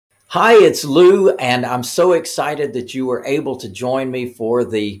Hi, it's Lou, and I'm so excited that you were able to join me for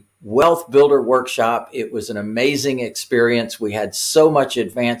the Wealth Builder Workshop. It was an amazing experience. We had so much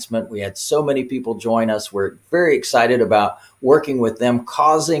advancement. We had so many people join us. We're very excited about working with them,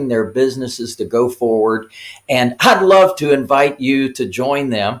 causing their businesses to go forward. And I'd love to invite you to join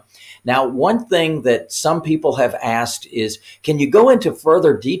them. Now, one thing that some people have asked is, can you go into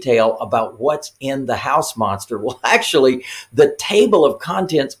further detail about what's in the House Monster? Well, actually, the table of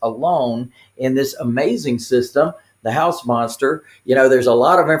contents alone in this amazing system, the House Monster, there's a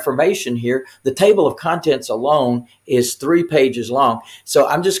lot of information here. The table of contents alone is 3 pages long. So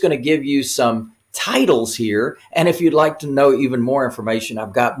I'm just going to give you some titles here. And if you'd like to know even more information,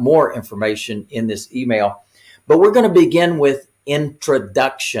 I've got more information in this email. But we're going to begin with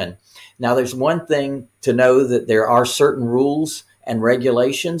introduction. Now, there's one thing to know, that there are certain rules and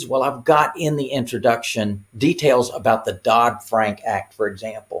regulations. Well, I've got in the introduction details about the Dodd-Frank Act, for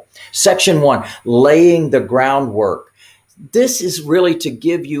example. Section 1, laying the groundwork. This is really to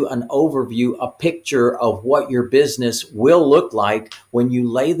give you an overview, a picture of what your business will look like when you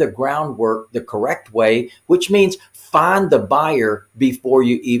lay the groundwork the correct way, which means find the buyer before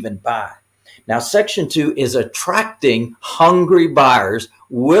you even buy. Now, Section 2 is attracting hungry buyers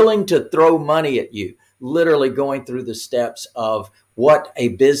willing to throw money at you, literally going through the steps of what a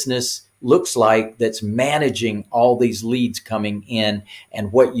business looks like that's managing all these leads coming in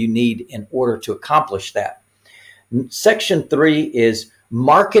and what you need in order to accomplish that. Section 3 is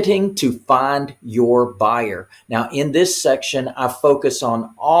marketing to find your buyer. Now, in this section, I focus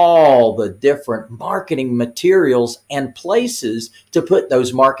on all the different marketing materials and places to put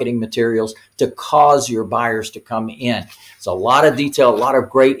those marketing materials to cause your buyers to come in. It's a lot of detail, a lot of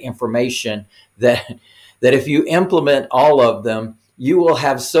great information that if you implement all of them, you will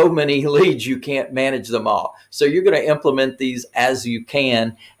have so many leads you can't manage them all. So you're going to implement these as you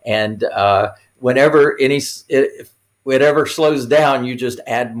can, and whenever whatever slows down, you just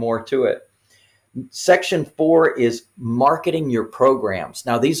add more to it. Section 4 is marketing your programs.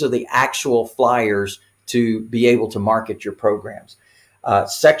 Now, these are the actual flyers to be able to market your programs.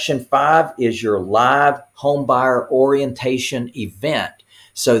 Section 5 is your live home buyer orientation event.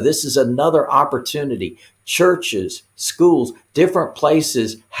 So this is another opportunity. Churches, schools, different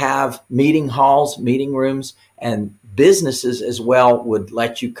places have meeting halls, meeting rooms, and businesses as well would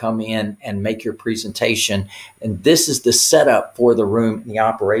let you come in and make your presentation. And this is the setup for the room and the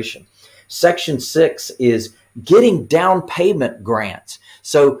operation. Section 6 is getting down payment grants.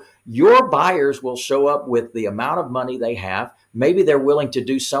 So your buyers will show up with the amount of money they have. Maybe they're willing to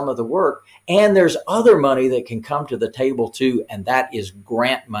do some of the work, and there's other money that can come to the table too, and that is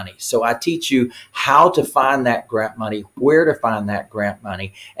grant money. So I teach you how to find that grant money, where to find that grant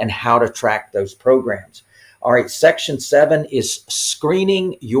money, and how to track those programs. All right, Section 7 is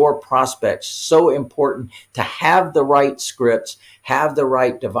screening your prospects. So important to have the right scripts, have the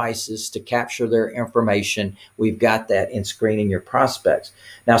right devices to capture their information. We've got that in screening your prospects.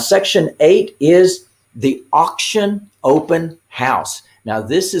 Now, Section 8 is the auction open house. Now,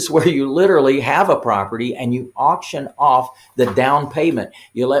 this is where you literally have a property and you auction off the down payment.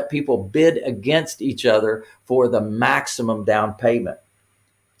 You let people bid against each other for the maximum down payment.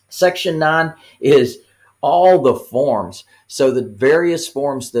 Section 9 is all the forms. So the various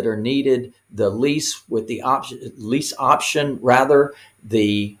forms that are needed, the lease with the lease option,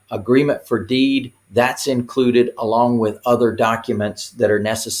 the agreement for deed, that's included along with other documents that are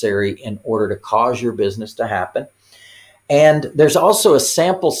necessary in order to cause your business to happen. And there's also a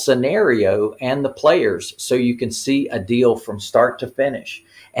sample scenario and the players, so you can see a deal from start to finish.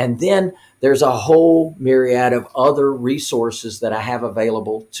 And then there's a whole myriad of other resources that I have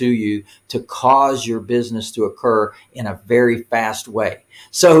available to you to cause your business to occur in a very fast way.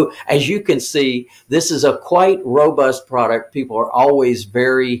 So as you can see, this is a quite robust product. People are always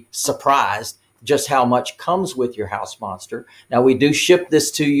very surprised just how much comes with your House Monster. Now, we do ship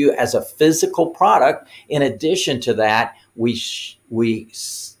this to you as a physical product. In addition to that, we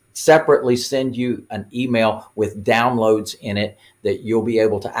separately send you an email with downloads in it that you'll be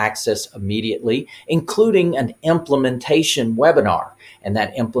able to access immediately, including an implementation webinar. And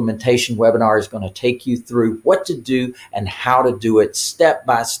that implementation webinar is going to take you through what to do and how to do it step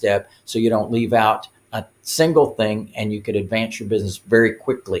by step, so you don't leave out a single thing and you could advance your business very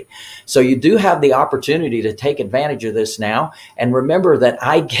quickly. So you do have the opportunity to take advantage of this now. And remember that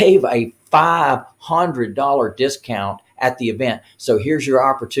I gave a $500 discount at the event. So here's your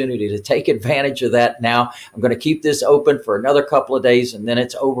opportunity to take advantage of that now. I'm going to keep this open for another couple of days and then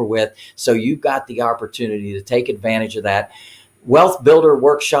it's over with. So you've got the opportunity to take advantage of that.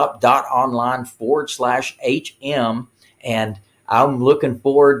 wealthbuilderworkshop.online/HM. And I'm looking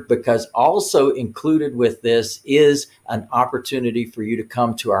forward, because also included with this is an opportunity for you to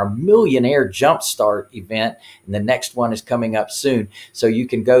come to our Millionaire Jumpstart event. And the next one is coming up soon. So you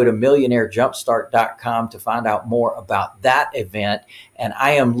can go to millionairejumpstart.com to find out more about that event. And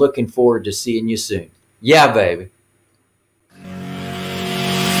I am looking forward to seeing you soon. Yeah, baby.